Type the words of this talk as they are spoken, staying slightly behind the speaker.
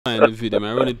find the video,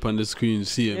 I run it on the screen,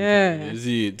 see him. Yeah. You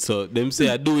see it. So them say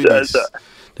I do with this.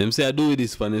 Them say I do with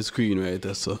this on the screen,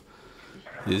 right? So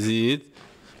you see it?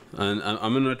 And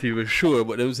I'm not even sure,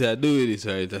 but them say I do with this,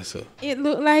 right? So It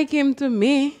looked like him to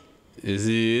me. you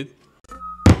see it?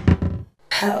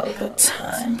 Pelpa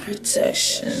time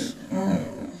protection.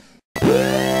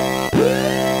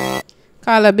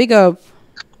 Carla, big up.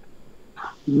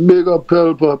 Big up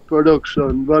Pelpa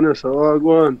production, Vanessa, all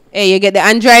go on. Hey, you get the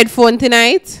Android phone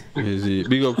tonight? You see it?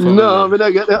 Big up for No, I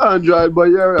don't get the Android, but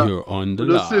you're on the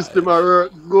live. system I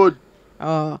work good.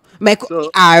 Oh,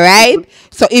 So- alright.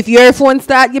 So if your phone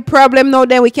start your problem now,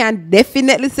 then we can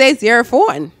definitely say it's your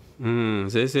phone.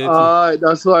 Say Alright,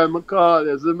 that's why I'm call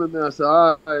you. See me, I say,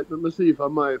 alright, let me see if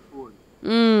I'm my phone.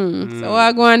 So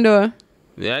what go on do?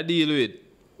 Yeah, deal with.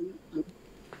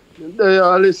 They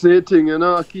all listen thing, you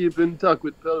know, keep in touch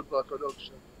with Pelpa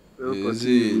production. You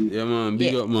see it? Yeah, man.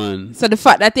 Big up, man. So the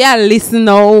fact that they are listening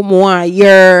now more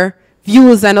your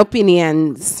views and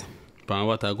opinions. Pan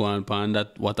what I go on, pan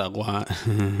that what I go on.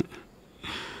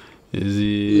 You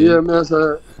see? Yeah, me I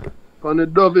say, on the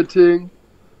Dovey thing,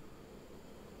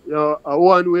 yeah, a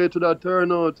one way to that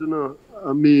turnout, you know.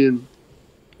 I mean,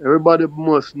 everybody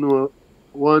must know,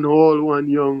 one old, one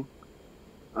young.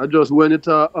 I just when it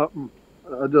happen,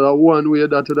 I just a one way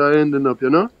that it ending up, you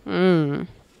know. And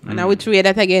now which way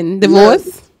that again?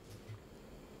 Divorce?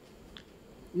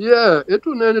 Yeah, it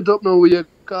will end it up now way.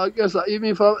 Cause I guess even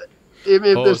if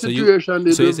the situation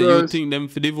is so you say you reversed. think them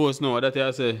for divorce now? That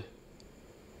you say?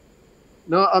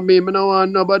 No, I mean, I don't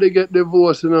want nobody get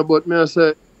divorced, you know, but me I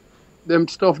say, them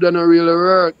stuff that don't really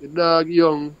work. The dog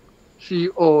young, she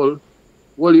old,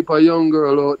 whole heap of young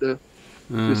girl out there.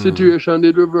 The situation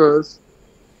did reverse,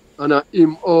 and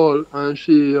him old and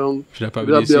she young. Should There'll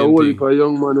probably be a the whole same heap thing. of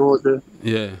young man out there.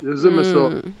 Yeah. You see me,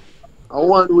 so I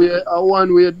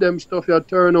one way them stuff you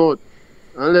turn out.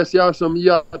 Unless you have some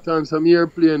yacht and some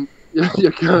airplane,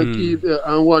 you can't keep it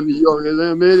and one young. You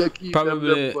know, maybe keep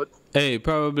Probably, them, but hey,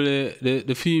 probably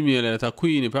the female that a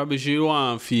queenie, probably she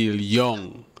want to feel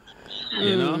young.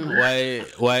 You know?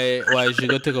 Why she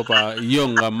gonna take up a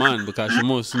younger man? Because she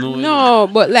must know. You know? No,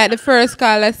 but like the first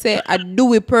caller say, I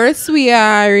do it pursue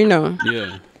her, you know.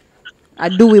 Yeah. I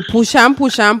do it push and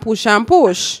push and push and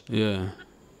push. Yeah.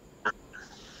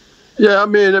 yeah, I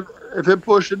mean, if he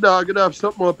push the dog, he'd have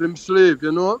something up him sleeve,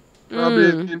 you know?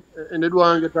 Probably and it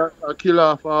want to get a kill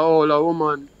off a older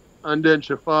woman and then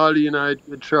she fall in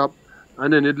the trap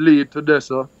and then it lead to this.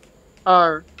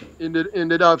 Or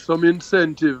it have some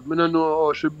incentive. I don't know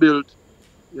how she built,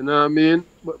 you know what I mean?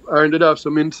 Or it have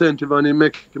some incentive and it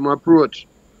make him approach.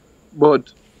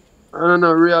 But I don't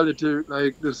know, reality,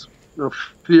 like this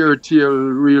fairy tale,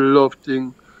 real love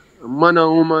thing, a man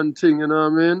and woman thing, you know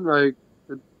what I mean? Like,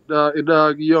 the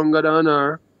dog younger than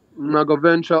her, I'm not going to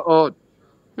venture out.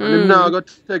 And I'm not going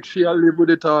to take she live with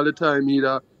it all the time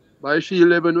either. By she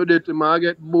living with it, I might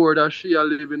get bored as she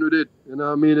living with it. You know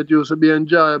what I mean? It used to be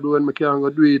enjoyable when I can't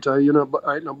go do it and you know, but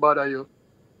I don't bother you.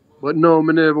 But now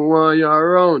I never want you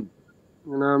around.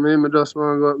 You know what I mean? I just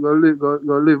want to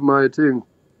go live my thing.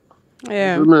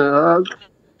 Yeah.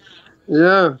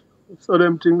 Yeah. So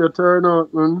them things that turn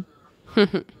out, man.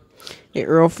 It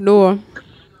rough though.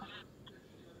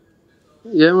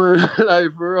 Yeah, man.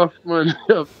 Life rough, man.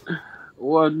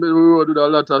 One road with a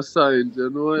lot of signs, you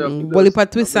know. Bully for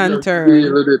twist and turn.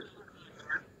 Deal with it.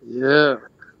 Yeah.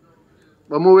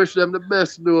 But I wish them the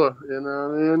best, though. You know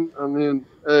what I mean? I mean,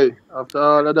 hey, after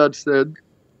all of that said,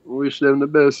 I wish them the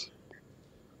best.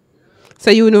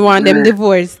 So you wouldn't want them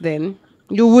divorced then?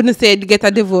 You wouldn't say to get a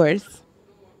divorce?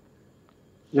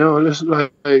 You know,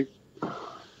 listen, like,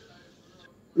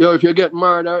 yo, if you get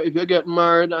married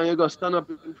and you go stand up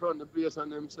in front of the place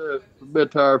and them say,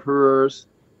 better for us.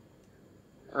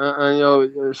 And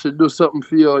you should do something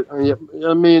for you. And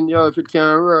I mean, if it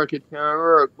can't work, it can't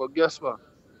work. But guess what?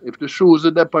 If the shoes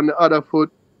are up on the other foot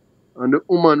and the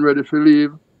woman ready to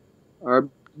leave, our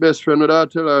best friend would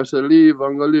tell her, say, leave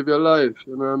and go live your life.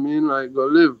 You know what I mean? Like, go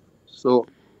live. So,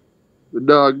 the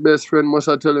dog best friend must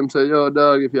have tell him, say, yo,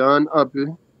 dog, if you're unhappy,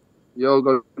 yo,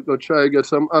 go try get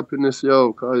some happiness,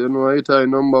 yo. Because, you know, it's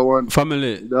number one.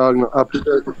 Family. Dog not happy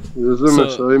there. You see me?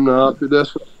 So, him not happy there.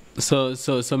 So I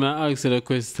ask you the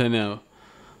question now.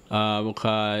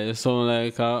 Because you sound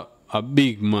like a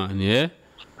big man, yeah?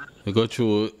 You go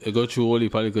through all the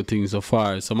political things so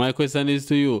far. So my question is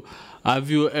to you, have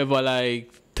you ever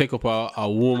like take up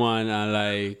a woman and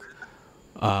like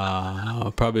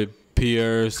probably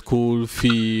peer school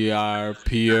fee or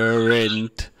peer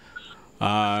rent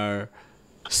or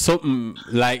something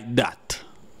like that?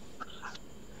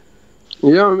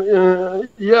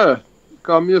 Yeah.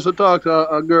 Come used to talk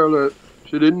to a girl.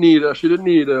 She didn't need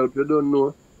help, you don't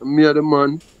know. And me and the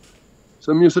man.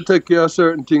 So I used to take care of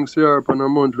certain things for her on a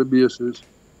monthly basis.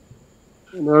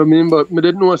 You know what I mean? But me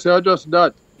didn't know say just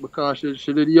that because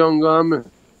she did younger than me.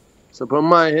 So for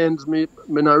my hands, me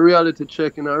in a reality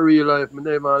check in a real life, me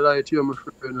never lie to you, my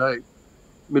friend. Like,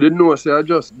 me didn't know say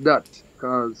just that.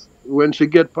 Because when she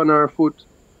get on her foot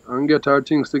and get her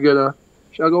things together,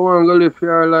 she go on go live for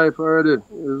her life already.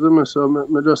 You see me? So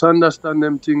me just understand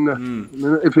them things.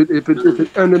 If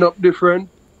it ending up different,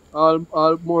 all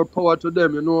more power to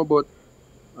them, you know. But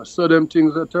I saw them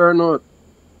things that turn out.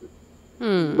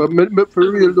 But me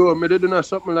for real though, me didn't have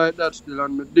something like that still,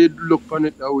 and me did look on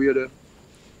it that way there.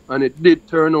 And it did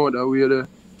turn out that way there.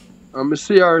 And I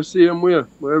see her same way.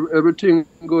 Everything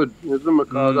good. You see me?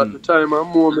 Because at the time and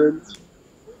moment,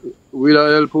 we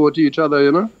help out each other,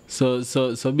 you know? So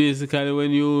basically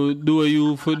when you do what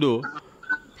you for do,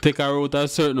 take her out of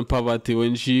certain poverty,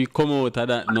 when she come out of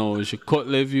that now, she cut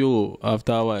leave you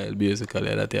after a while,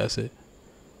 basically, that you say.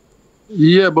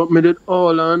 Yeah, but me did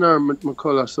all on her, me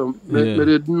call her some. Me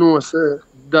did know say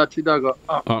that it go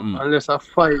happen. Unless I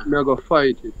fight, me I go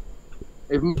fight it.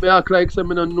 If me act like say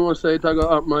me don't know say it go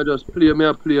happen, I just play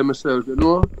myself, you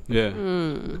know? Yeah.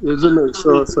 You see me?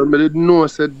 So me did know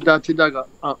say that it go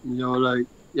happen, yo. Like,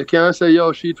 you can't say,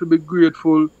 yo, she should be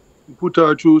grateful, put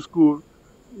her through school.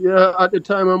 Yeah, at the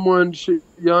time I'm on you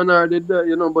and her did that,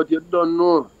 you know, but you don't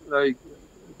know. Like,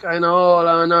 kind of all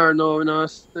on her now in a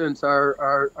sense,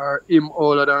 are him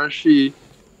older than she.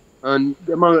 And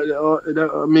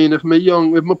I mean, if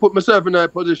I put myself in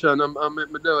that position, I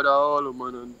make my dad all of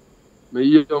man, and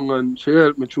me young and she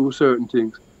helped me through certain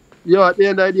things. Yeah, at the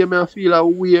end of the day, I feel a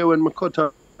way when I cut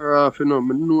her off, you know.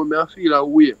 I feel a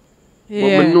way.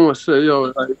 Yeah. But I know say,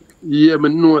 yo, like, yeah, I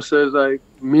know say like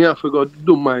me have to go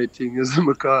do my thing, you see,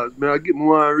 because I want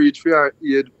to reach for her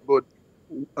age, but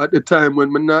at the time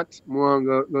when I'm not, I want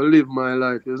to go live my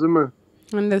life, you see me?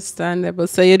 Understandable.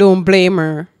 So you don't blame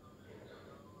her?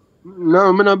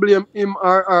 No, I don't blame him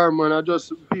or her, man. I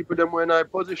just people them when I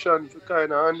position to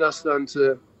kind of understand,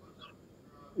 say,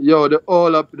 yo, the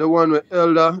one with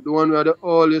elder, the one with the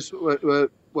oldest,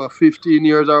 what 15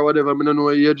 years or whatever, I don't know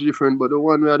age different, but the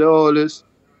one with the oldest,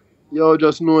 yo,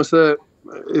 just know, say,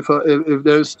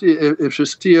 if she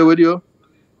stay with you,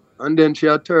 and then she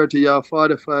had 30, you're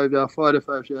 45,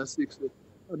 she has 60.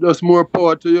 Just more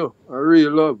power to you. I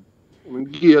really love. I mean,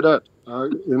 give that.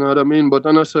 You know what I mean? But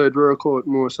on a side, work out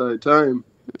most of the time.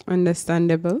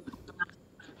 Understandable.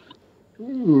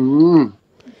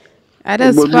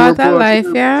 That's part of life,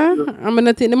 yeah. I'm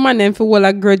gonna think the man them for hold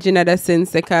a grudge in that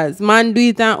sense because man do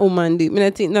it and woman do it.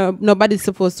 I think nobody's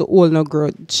supposed to hold no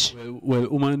grudge. Well,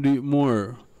 woman do it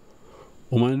more.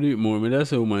 Woman do it more. I mean,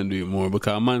 that's a woman do it more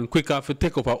because a man quicker to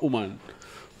take up a woman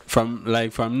from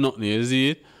nothing. You see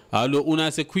it? Although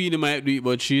Una say Queenie might do it,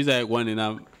 but she's like one in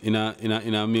a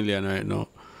million right now.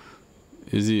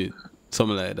 You see it?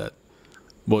 Something like that.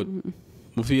 But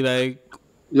I feel like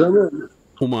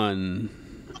woman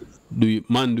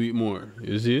man do it more.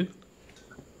 You see it?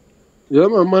 Yeah,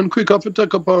 man quicker to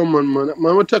take up a woman, man.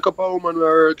 Man will take up a woman who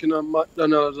work in a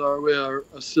McDonald's or where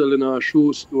selling a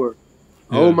shoe store.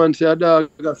 A woman say a dog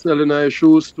is selling a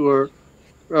shoe store.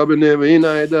 Probably never in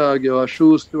a dog, a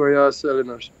shoe store you're selling.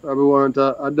 Probably want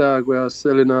a dog where you're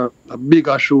selling a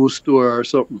bigger shoe store or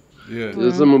something. Yeah.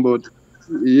 You see me? But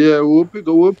yeah, we'll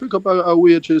pick up a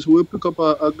waitress, we'll pick up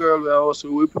a girl where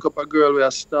also, we'll pick up a girl where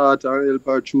start and help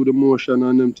her through the motion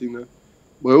and them things.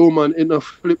 But a woman, it not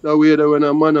flip that way that when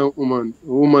a man and woman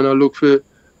will look for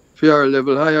her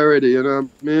level high already, you know what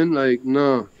I mean? Like,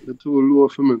 no, they're too low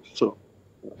for me. So,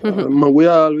 we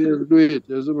always do it.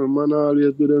 You see me? Man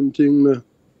always do them things.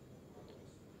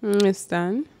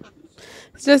 Understand?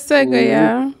 It's just like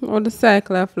yeah, how the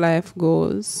cycle of life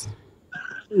goes.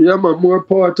 Yeah, man, more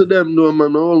power to them, though,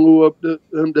 man. I won't go up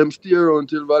them stay around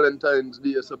till Valentine's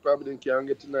Day, so probably they can't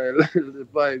get the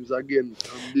vibes again.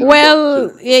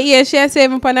 Well, yeah, she has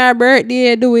even on her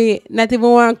birthday, do we not even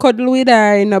want to cuddle with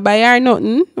her, you know, buy her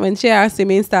nothing. When she asked him,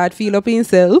 he start feel up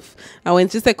himself. And when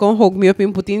she say, come hug me up,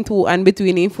 him put in two and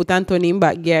between him foot and turn him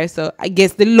back here. So I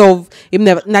guess the love, him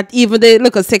never, not even the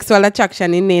look of sexual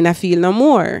attraction in there, feel no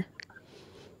more.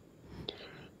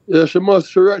 Yeah, she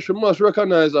must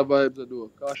recognize her vibes, though.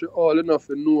 Because she all enough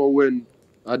to know when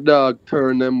a dog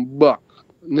turn them back.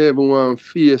 Never want to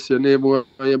face you, never want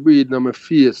you breathing on my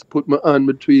face. Put my hand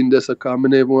between this, because I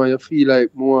never want you feel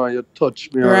like more you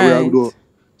touch me or do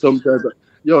sometimes.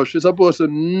 Yo, she's supposed to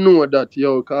know that,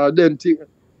 yo, because then think,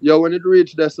 yo, when it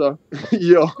reach this,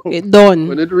 yo. It done.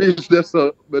 When it reach this,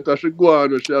 better she go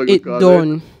on. It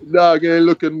done. Dog ain't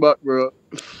looking back, bro.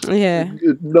 Yeah.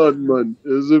 It done, man.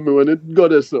 You see me? When it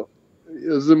got this,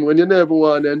 when you never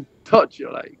want them touch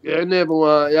you, like you never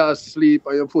want you sleep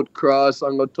and your foot cross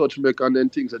and go touch me and then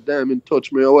things are damn him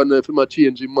touch me. I wonder if he might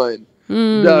change his mind.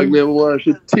 Dog never want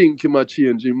to think he might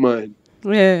change his mind.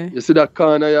 Yeah. You see that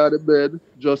corner of the bed,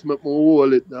 just make me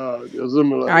hold it, dog. You see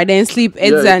me, like, Or then sleep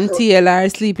heads and tail or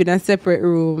sleep in a separate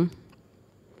room.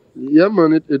 Yeah,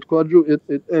 man, it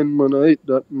end, man. I hate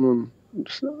that, man.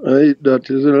 I hate that.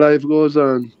 As life goes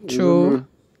on. True.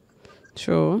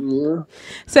 True. Yeah.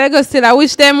 So I go still, I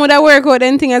wish them would have worked out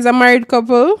anything as a married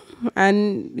couple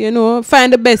and, you know,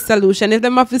 find the best solution. If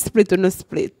them have to split, or no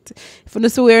split. If you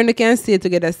know where they can stay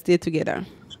together, stay together.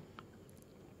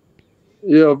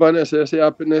 Yeah, Vanessa, you say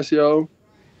happiness, yo.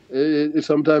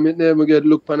 Sometimes it never get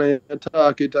look pan and you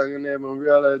talk it and you never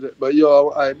realize it. But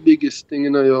yo, our biggest thing, you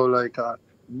know, yo, like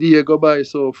day go by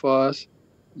so fast.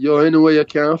 Yo, anyway you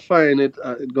can find it,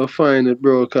 go find it,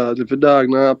 bro. Cause if a dog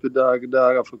not happy,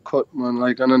 dog have to cut, man.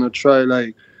 Like, and then try,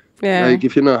 like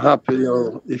if you're not happy,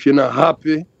 yo. If you're not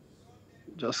happy,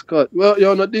 just cut. Well,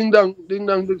 yo, no ding dong, sing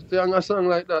a song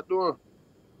like that, don't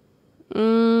you?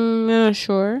 I'm not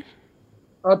sure.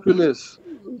 Happiness.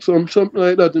 Something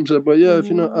like that himself. But yeah, if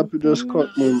you're not happy, just cut,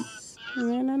 man.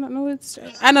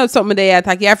 I know something there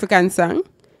attack African song.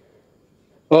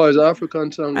 Oh, it's an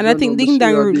African song. And I think Ding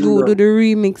Dong do the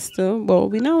remix too. But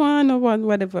we don't want no one,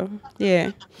 whatever.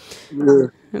 Yeah.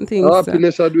 I think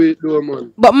happiness I do it though,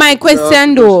 man. But my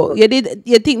question though, you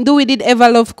think Dewey did ever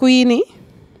love Queenie?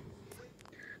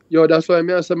 Yo, that's why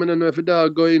I say I don't know if the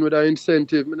dog go in with an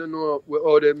incentive. I don't know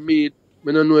how they meet.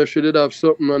 I don't know if she did have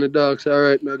something on the dog. Say,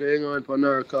 alright, I can hang on for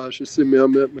her because she see me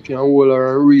and I can hold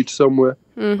her and reach somewhere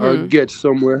or get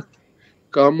somewhere.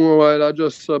 Because more while I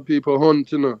just saw people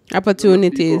hunt, you know.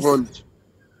 Opportunities. People hunt.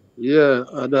 Yeah,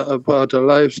 that's a part of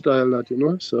lifestyle, that, you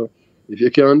know. So, if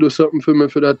you can do something for me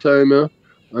for that time, yeah,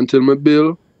 until my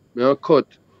bill, I'll cut.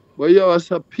 But yeah, I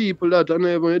saw people that are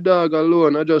never even a dog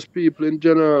alone, are just people in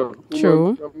general.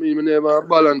 True. I mean, I never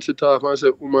balance it off and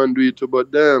say, woman do it too,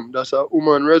 but damn, that's a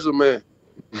woman resume.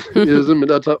 You see me?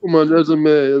 That's a woman resume,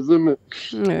 you see me?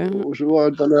 Yeah. She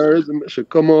want on her resume, she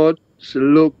come out, she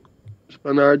look,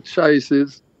 on her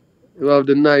choices, we have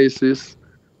the nicest,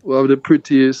 we have the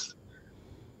prettiest,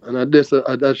 and that's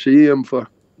that she aim for.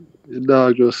 The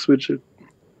dog just switch it.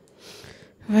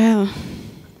 Well,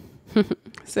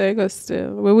 so I go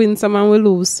still. We win some and we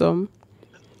lose some.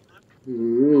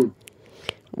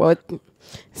 But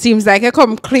seems like I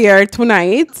come clear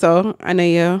tonight, so I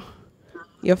know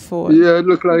your phone. Yeah, it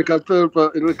look like a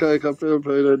Pelpa. It look like a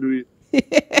Pelpa in a do it.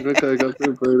 It look like a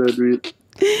Pelpa in a do it.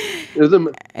 Isn't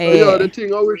it? Yeah, the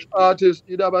thing I wish artists,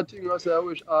 you have a thing I say I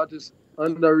wish artists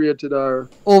underrated or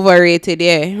overrated,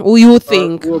 yeah. Who you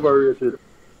think? Overrated.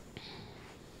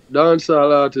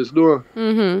 Dancehall artists, no?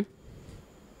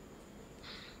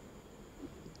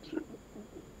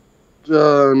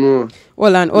 No.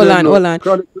 Hold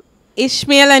on.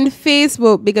 Ishmael on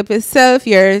Facebook, big up yourself.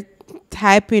 You're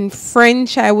typing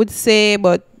French, I would say,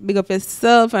 but big up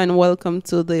yourself and welcome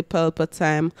to the Pelpa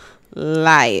Time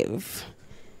Live.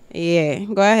 Yeah,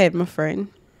 go ahead, my friend.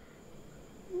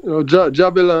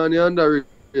 Javelani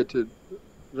underrated.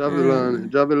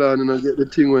 Javelani, you know, get the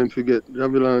thing when you forget.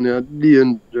 Javelani a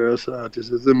dangerous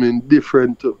artist. I mean,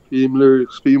 different to him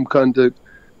lyrics, him content,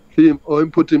 him or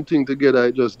him put him thing together.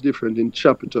 It's just different. In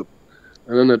chop it up.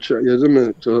 And I'm not sure. You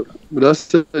know, so, but that's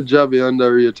the Javi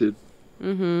underrated.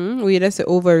 We that's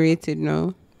overrated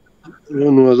now.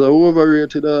 You know, as an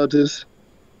overrated artist.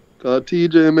 Because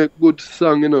TJ make good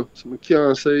song, you know. So I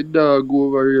can't say dog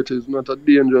overrated. It's not a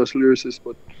dangerous lyricist,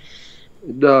 but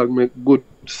the dog make good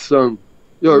song.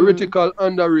 Yo, Ritical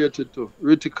underrated too.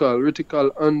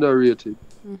 Ritical underrated.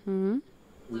 Yeah,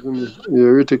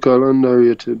 Ritical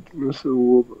underrated. That's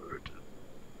overrated.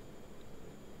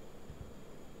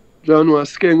 John was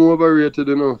Skeng overrated,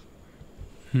 you know.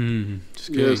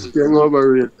 Yeah, Skeng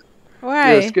overrated.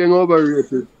 Why? Yeah, Skeng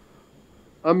overrated.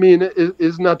 I mean,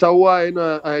 it's not a why, you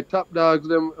know. I top dogs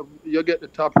them, you get the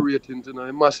top ratings, you know.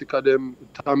 I massacre them,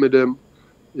 Tommy them.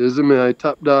 You see me? I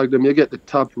top dog them, you get the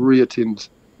top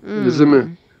ratings. You see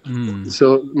me?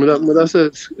 So, I say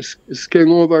it's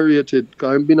King overrated.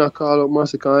 Because I'm been a call out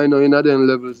massacre, I know in them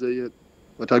levels there yet.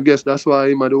 But I guess that's why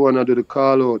I'm the one that do the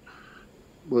call out.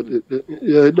 But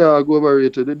the dog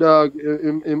overrated. The dog,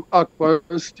 him act on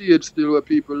stage still where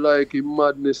people like him,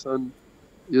 madness and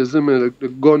you see me, the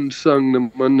gun song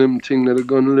them and them thing, the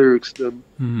gun lyrics them.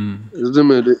 You see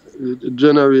me, the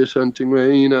generation thing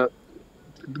where you know,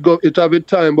 it have a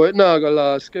time, but it not gonna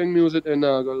last. Skeng music it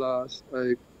not gonna last.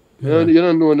 Like you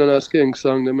don't know none of Skeng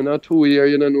song them. In a 2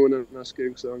 years you don't know none of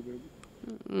Skeng song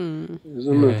them. You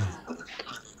see me?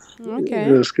 Okay.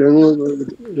 Yeah,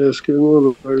 Skeng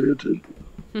overrated.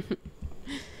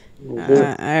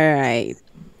 Alright.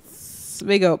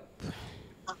 Big up.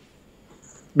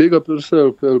 Big up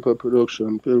yourself, Pelpa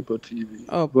Production, Pelpa TV.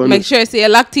 Oh, make sure you're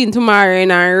locked in tomorrow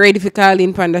and are ready for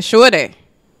calling from the show there.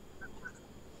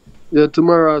 Yeah,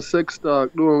 tomorrow Sex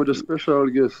Talk, doing with a special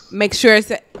guest. Make sure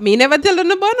me never tell you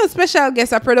about no special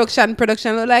guest. A production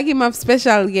look like him have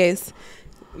special guest.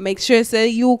 Make sure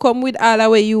you come with all the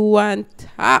way you want.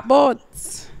 Hot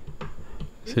boats.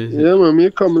 Yeah, man,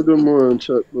 me come with them more and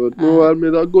chat, but more I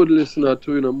made a good listener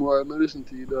to you know, more I listen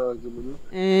to you dogs, you know.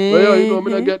 But yeah, you know, I'm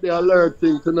gonna get the alert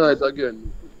thing tonight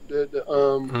again. The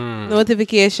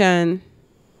notification.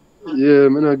 Yeah,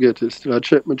 I'm gonna get it. Still, I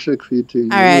check my check feed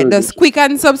thing. Alright, just quick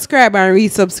and subscribe and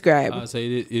resubscribe. So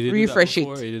you did refresh it.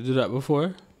 You did do that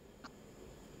before?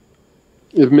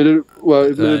 If me did, well,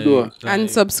 if me did do it. And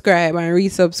subscribe and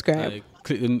resubscribe.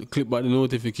 Click back the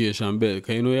notification bell.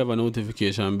 Because you know you have a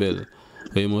notification bell.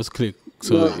 So you must click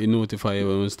so it notify you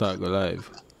when we start go live.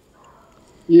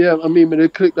 Yeah, I mean, they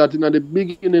click that in the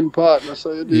beginning part. That's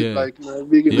how you do it, like in the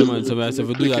beginning. Yeah, man, so I said if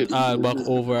we do that all back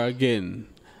over again.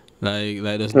 Like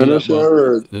just do that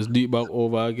back, just do it back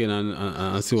over again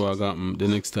and see what I got the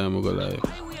next time we go live.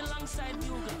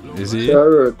 You see?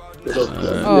 Alright.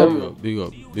 Big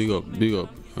up.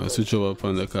 I'll switch over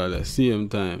upon the call at same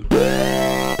time.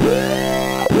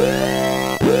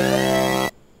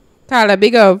 Carla,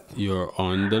 big up. You're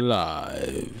on the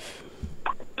live.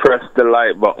 Press the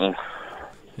like button.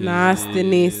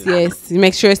 Nastiness, yes.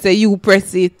 Make sure you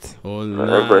press it. Oh,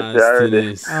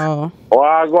 nastiness. Oh. Oh,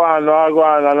 I go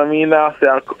on. And I mean, I say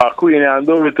a Queenie and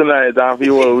Dewey tonight and for the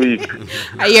whole week.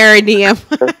 I heard him.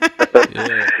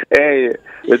 Hey,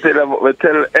 we tell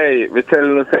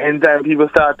them anytime people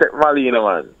start taking money, you know,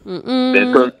 man. They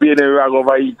don't pay them rag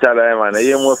over each other, man.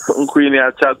 They must something Queenie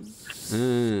and chat.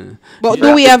 But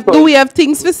do we have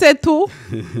things for say too?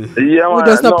 Yeah, man. We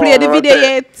just not play the video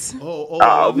yet.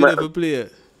 We never play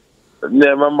it. Yeah,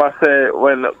 remember say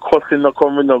when cussing not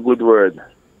come with no good word.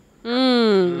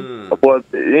 But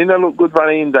it don't look good for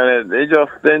the internet. They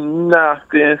just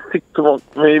nasty and stick to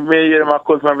me hear my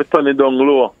cuss man be turn it down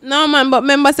low. No man, but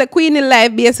remember say Queenie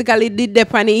Live basically did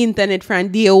that on the internet from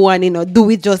day one, you know. Do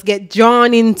we just get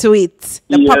drawn into it?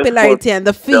 The popularity and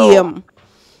the fame.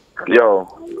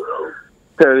 Yo.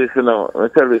 Tell this,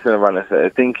 Vanessa. I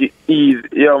think it is.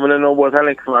 Yeah, I don't know about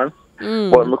Alex, man.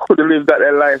 But I could live that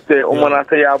life. Say, man, I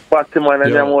say you're a party man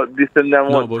and them what this and them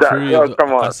what that. Yo,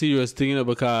 come on. A serious thing, you know,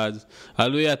 because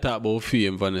although you talk about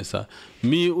fame, Vanessa,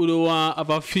 me who don't want to have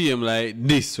a fame like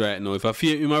this right now. If a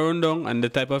fame, you run down and the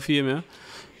type of fame, yeah,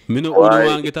 me no don't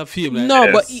want to get a fame like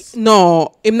this. Him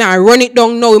not run it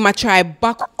down now. He might try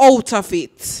back out of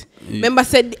it. Remember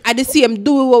said at the same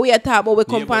do what we are talking about, we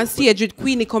come on stage with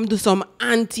Queenie come do some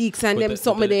antiques and them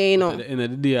something there, you know. At the end of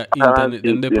the day, internet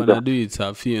them depend on do it,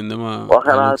 so fame them what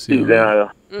kind of antiques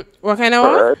there? What kind of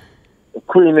what?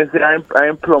 Queenie say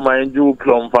I'm plum and Jew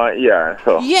plum for here,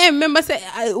 so. Yeah, remember say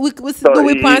we do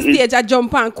it on stage, I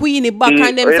jump on Queenie back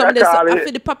and them something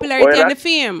after the popularity and the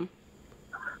fame.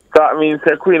 So that means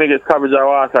say Queenie get cabbage and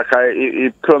water because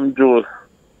it plum juice.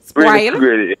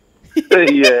 Spoil?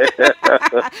 Yeah.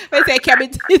 We say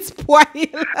cabbage is spoiled.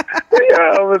 Yeah,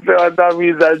 that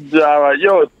means that drama.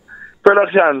 Yo,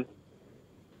 production.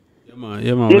 Yeah,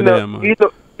 man.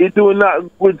 It do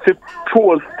not good to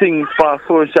post things for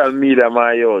social media,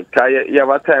 man, yo. Because you have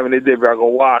a time in the day where I go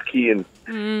walk in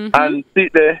and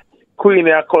sit there,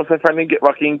 Queenie and cuss if I get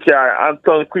back in car and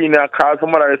turn Queenie and call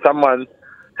some other man.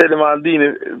 Say them are doing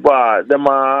it, but them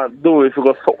are do if you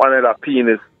go suck one of that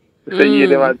penis. So yeah,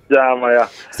 them are drama, yeah.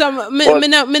 So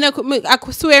I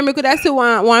swear I could have seen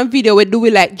one video where do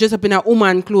we like just up in a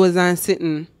woman clothes and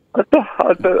sitting.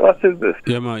 What is this?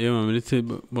 Yeah, man.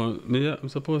 I'm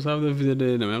supposed to have the video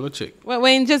there. I'm going to check.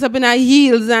 When just up in her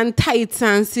heels and tights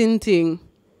and sitting.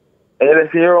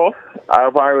 Let's hear off.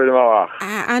 I'll find with him.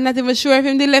 I'm not even sure if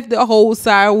him they left the house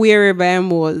or wherever him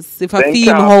was. If a then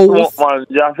film house. Smoke, man.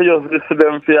 You have to just listen to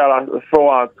them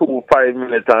for 2-5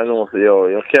 minutes and you know, so, yo,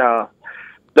 you can't.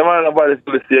 The man about this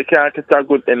policy, you can't catch a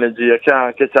good energy, you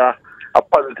can't catch a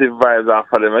positive vibes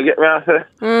after them. You get me, I say?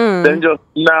 Then just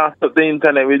now stop the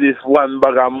internet with this one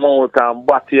bag of mouth and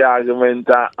body argument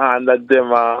and that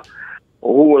them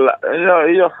whole, you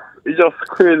know, it's just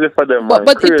crazy for them, man.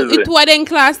 But it was in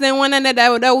class, then one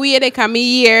another, the way they come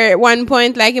here, at one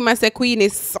point, like him as a Queenie,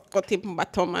 suck tip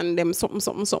bottom and them something.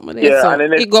 Yeah, so and the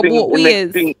next it go both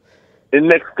ways. The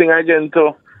next thing again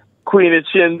to Queenie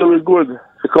change do it good.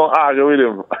 She can't argue with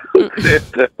him.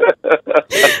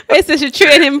 Wait, so she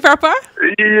train him proper?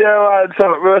 Yeah, man. So,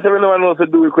 we no one knows to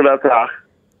do it could attack.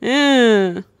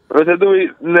 Yeah. We to do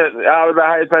it, I was a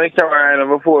height on the camera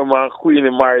before my Queenie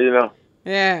married, you know.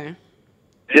 Yeah.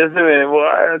 Yes, man. Well,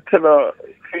 I tell her,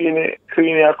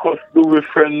 Queenie, I could do with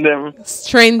friend them.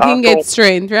 Strength and get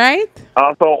strength, right?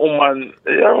 After woman,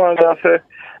 yeah, man, I say,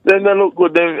 then they look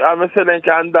good. Then I say they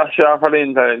can dash off on the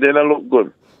internet. Then they look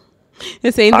good.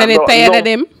 You say internet tired of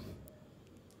them?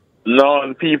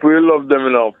 No, people love them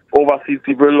enough. Overseas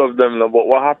people love them enough. But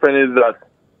what happened is that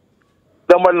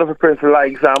somebody not press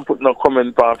likes and put no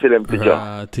comment on for them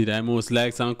picture. Today most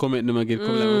likes and comment them get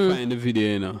come like find the video,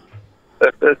 you know.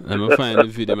 I'm find the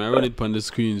video. I run it on the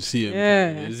screen, see it.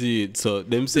 Yeah. You see it. So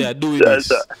them say I do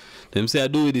this. Them say I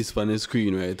do this on the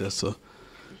screen, right? So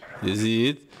you see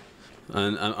it.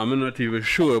 And I'm not even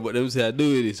sure, but them say I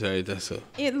do this, right? So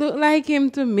it look like him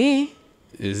to me.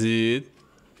 You see it?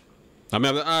 I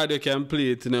mean, the audio can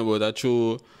play it, you know, but I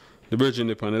show the virgin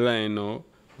up on the line now.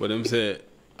 But them say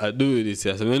I do this,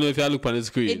 yes. I don't know if I look on the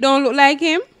screen. It don't look like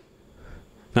him?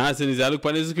 Now I say, I look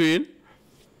on the screen.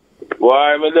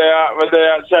 Why? When they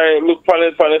try to look on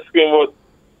the screen, but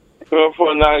my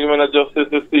phone now give me justice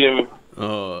to see him.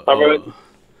 Probably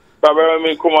when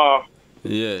me come out.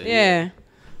 Yeah.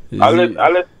 Hold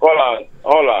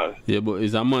on. Yeah, but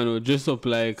it's a man who dress up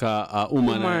like a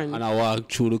woman and I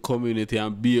walk through the community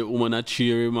and be a woman a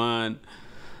cheery man.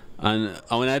 And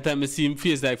when I time I see him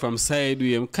face like from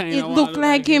sideways, I'm kind of it look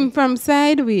like him from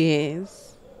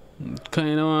sideways.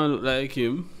 Kind of want to look like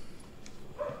him.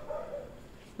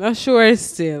 Not sure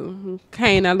still.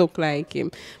 Kind of look like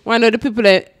him. One of the people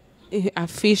that a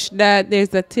fish that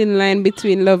there's a thin line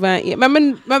between love and hate. I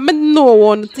no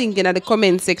one thinking at the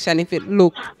comment section if it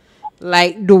look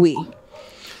like Dewey. So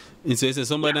you say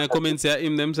somebody in the comments say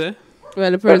him them say?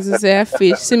 Well, the person say a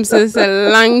fish. Seems to say a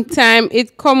long time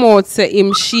it come out say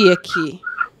him shaky.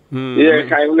 Yeah,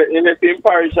 kind of in the same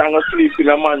parish I'm gonna sleep in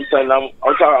a mansion. I'm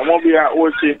gonna be at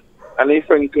Ochi and his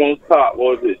friend can start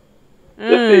about it.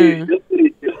 The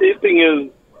thing is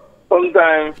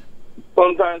sometimes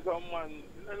someone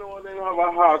I know they have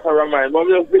a heart or a mind, but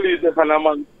I just believe if a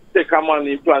man take a man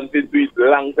he plan to do it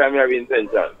long time he have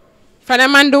intention. For a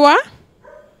man do what?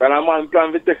 When a man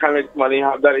plan to take a next man he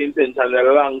have that intention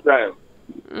a long time.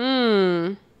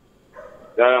 You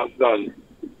understand?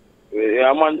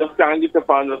 A man just can't get up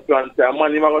and just plan say a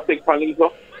man he might go take pan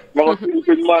himself. He might go sleep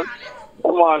with man.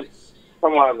 Come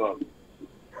on man.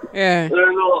 Yeah. You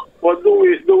know, but do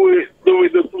we do too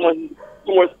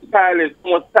much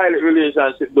silent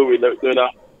relationship do we the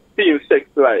team sex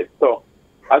life. So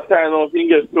I try not to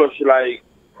get close like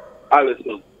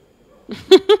Allison.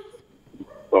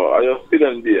 So I just see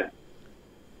them there.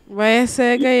 Why you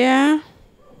say yeah?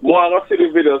 More I go see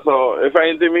the video, so if I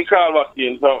ain't me call back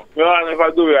in, so if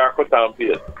I do it I cut and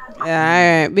paste.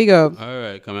 Yeah, alright, big up.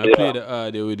 Alright, come on, play the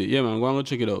audio with it. Yeah man, go and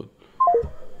check it out.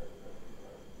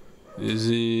 Is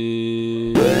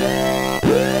it?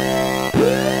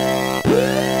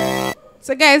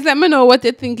 So guys, let me know what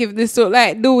you think if this look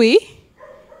like Dewey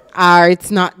or it's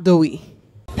not Dewey.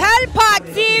 Pelpa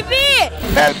TV!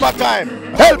 Pelpa time!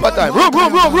 Pelpa time! Room!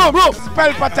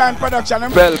 Pelpa time production!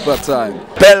 Pelpa time!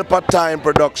 Pelpa time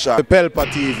production! Pelpa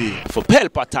TV! For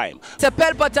Pelpa time! It's a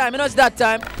Pelpa time, you know it's that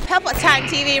time. Pelpa time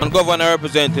TV. I'm governor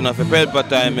representing of Pelpa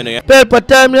time, you know. Pelpa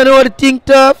time, you know what I think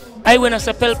tough? I when I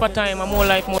say Pelpa time, I'm more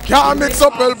like more. Can't mix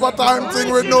up Pelpa time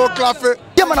thing with no coffee.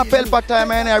 Yeah man, a Pelpa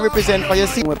time and I represent for you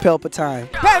see with Pelpa time.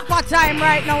 Pelpa time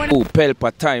right now. Oh,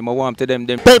 Pelpa time, I want to them.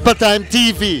 Pelpa time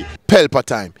TV. Pelpa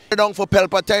time. Down for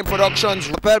Pelpa time productions.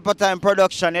 Pelpa time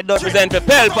production. It does Present for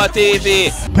Pelpa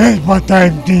TV. Pelpa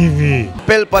time TV.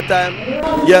 Pelpa time.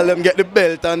 Yeah, let them get the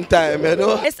belt on time, you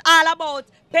know. It's all about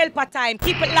Pelpa time.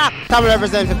 Keep it locked. Come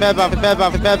represent for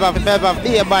Pelpa,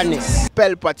 be a badness.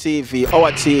 Pelpa TV,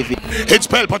 our TV. It's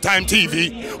Pelpa time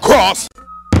TV. Cross.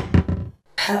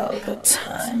 Pelpa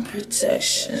time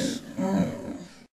protection.